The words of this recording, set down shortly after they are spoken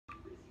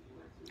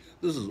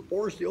This is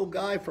Oris, the old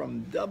guy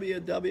from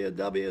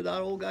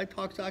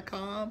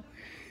www.oldguytalks.com.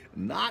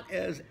 Not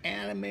as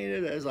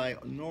animated as I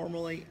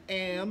normally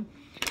am.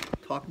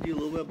 Talking to you a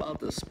little bit about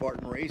the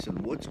Spartan Race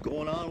and what's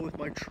going on with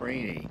my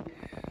training.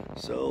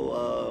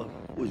 So,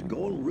 was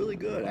going really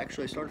good.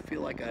 Actually, I started to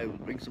feel like I was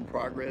making some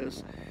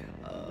progress.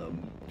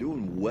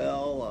 Doing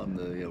well on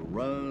the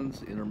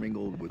runs,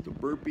 intermingled with the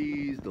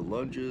burpees, the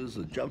lunges,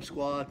 the jump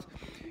squats,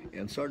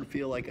 and started to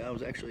feel like I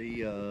was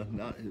actually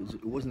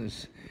it wasn't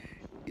as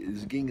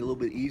is getting a little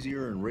bit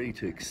easier and ready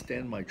to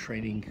extend my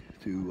training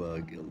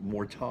to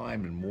more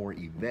time and more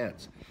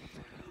events.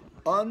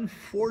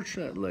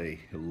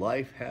 Unfortunately,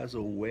 life has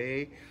a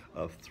way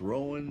of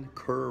throwing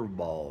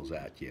curveballs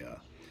at you.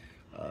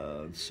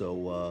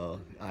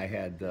 I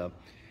had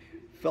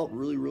felt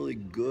really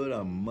good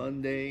on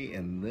Monday,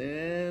 and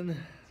then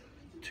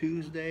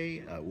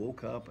Tuesday I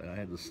woke up and I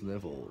had the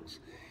sniffles.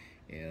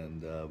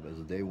 And as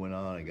the day went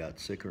on, I got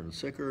sicker and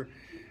sicker.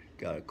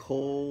 Got a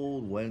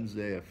cold.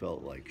 Wednesday, I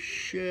felt like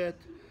shit.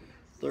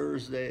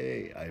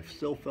 Thursday, I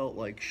still felt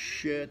like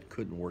shit.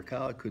 Couldn't work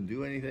out, couldn't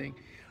do anything.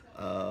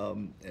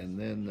 And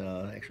then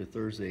actually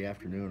Thursday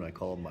afternoon, I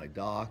called my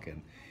doc,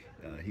 and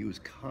he was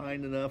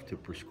kind enough to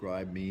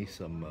prescribe me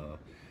some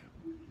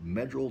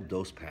Medrol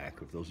dose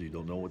pack. If those of you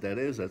don't know what that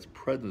is, that's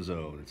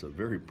prednisone. It's a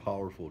very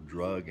powerful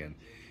drug, and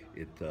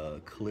it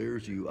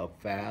clears you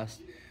up fast.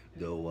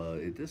 Though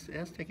it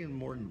has taken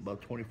more than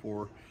about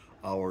 24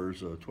 hours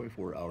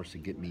to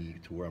get me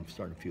to where I'm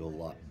starting to feel a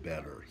lot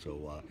better.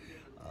 So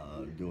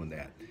doing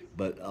that.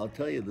 But I'll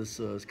tell you, this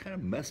is kind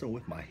of messing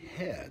with my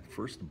head.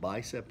 First,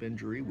 bicep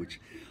injury, which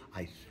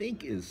I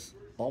think is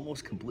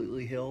almost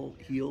completely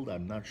healed.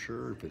 I'm not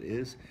sure if it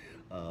is.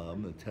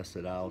 I'm going to test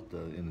it out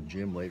in the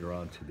gym later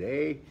on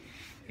today.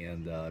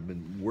 And I've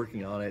been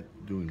working on it,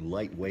 doing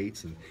light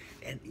weights, and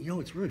you know,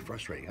 it's really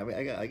frustrating. I mean,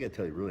 I got to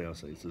tell you really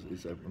honestly,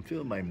 I'm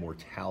feeling my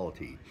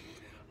mortality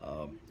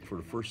for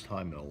the first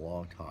time in a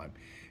long time,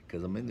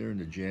 because I'm in there in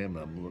the gym.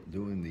 I'm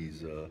doing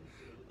these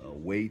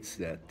weights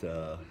that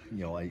you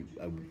know, I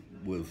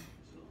with,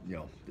 you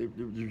know,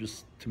 they're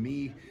just, to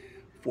me,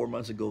 4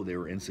 months ago they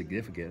were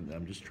insignificant, and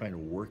I'm just trying to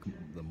work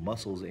the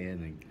muscles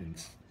in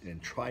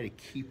and try to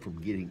keep from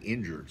getting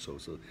injured. So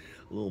it's a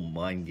little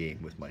mind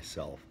game with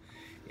myself.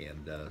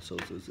 And so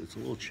it's a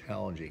little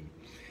challenging.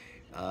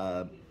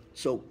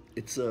 So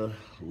it's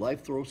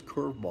life throws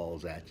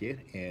curveballs at you,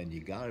 and you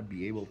got to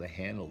be able to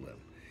handle them.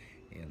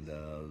 And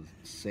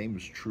same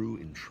is true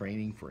in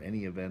training for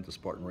any event, the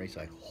Spartan Race.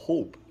 I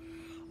hope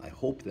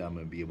that I'm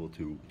going to be able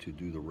to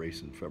do the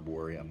race in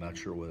February. I'm not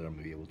sure whether I'm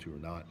going to be able to or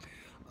not,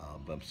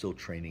 but I'm still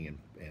training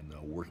and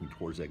working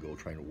towards that goal,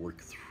 trying to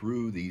work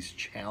through these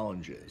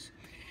challenges.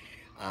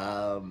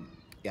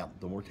 Yeah,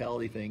 the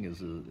mortality thing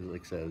is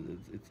like I said,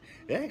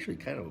 it actually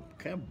kind of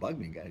bugged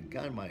me,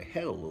 got in my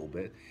head a little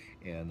bit,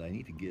 and I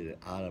need to get it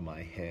out of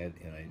my head,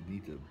 and I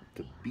need to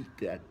beat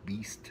that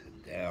beast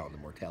down, the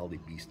mortality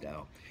beast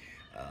down,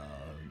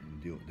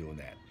 doing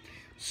that.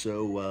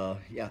 So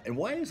yeah, and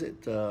why is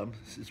it?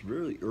 It's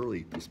really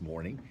early this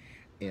morning,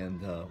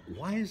 and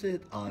why is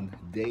it on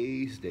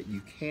days that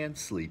you can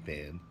sleep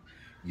in,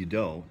 you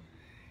don't,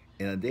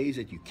 and on days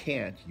that you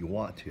can't, you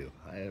want to?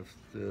 I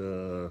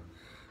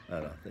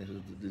don't know,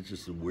 it's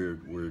just a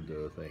weird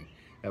thing.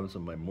 Having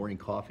some of my morning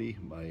coffee,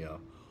 my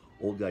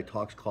Old Guy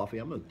Talks coffee.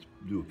 I'm going to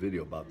do a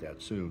video about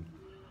that soon.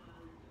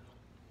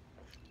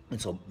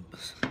 It's a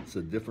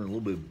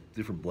little bit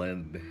different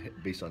blend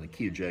based on the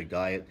ketogenic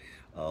diet.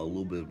 A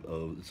little bit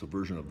of, it's a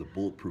version of the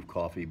bulletproof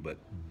coffee, but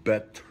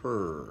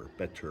better.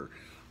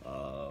 And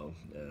I'll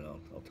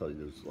tell you,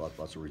 there's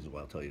lots of reasons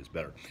why I'll tell you it's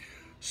better.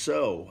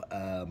 So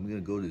I'm going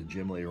to go to the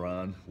gym later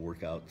on,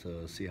 work out,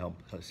 see how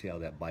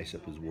that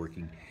bicep is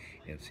working,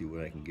 and see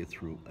what I can get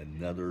through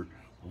another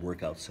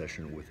workout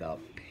session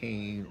without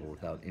pain or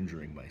without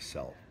injuring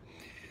myself.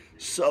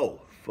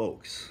 So,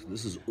 folks,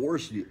 this is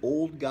Oris, the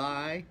old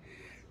guy,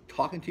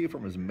 talking to you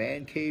from his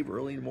man cave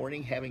early in the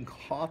morning, having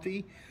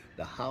coffee.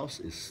 The house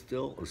is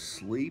still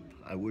asleep.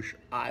 I wish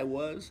I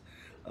was,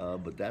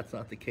 but that's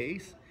not the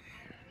case.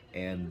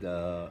 And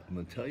I'm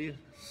going to tell you,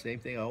 same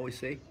thing I always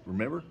say.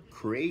 Remember,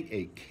 create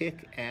a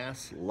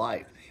kick-ass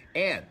life.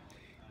 And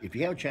if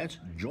you have a chance,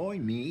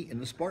 join me in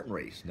the Spartan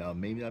Race. Now,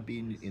 maybe not be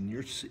in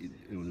your city.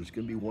 There's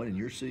going to be one in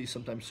your city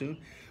sometime soon.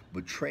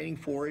 But training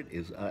for it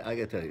is, I got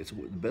to tell you, it's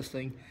the best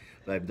thing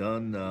that I've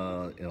done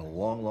in a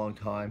long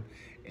time.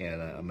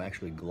 And I'm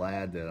actually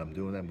glad that I'm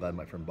doing that. I'm glad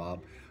my friend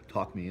Bob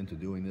talked me into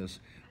doing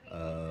this.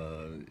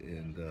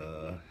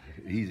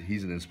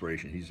 He's an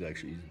inspiration. He's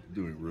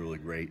doing really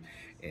great,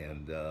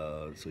 and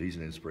so he's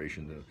an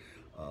inspiration to,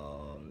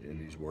 in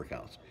these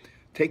workouts.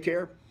 Take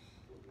care.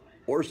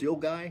 Oris, the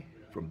old guy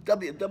from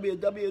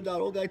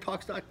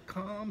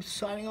www.oldguytalks.com,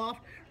 signing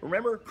off.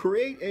 Remember,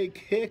 create a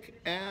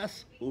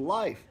kick-ass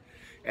life,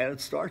 and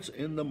it starts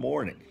in the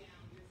morning.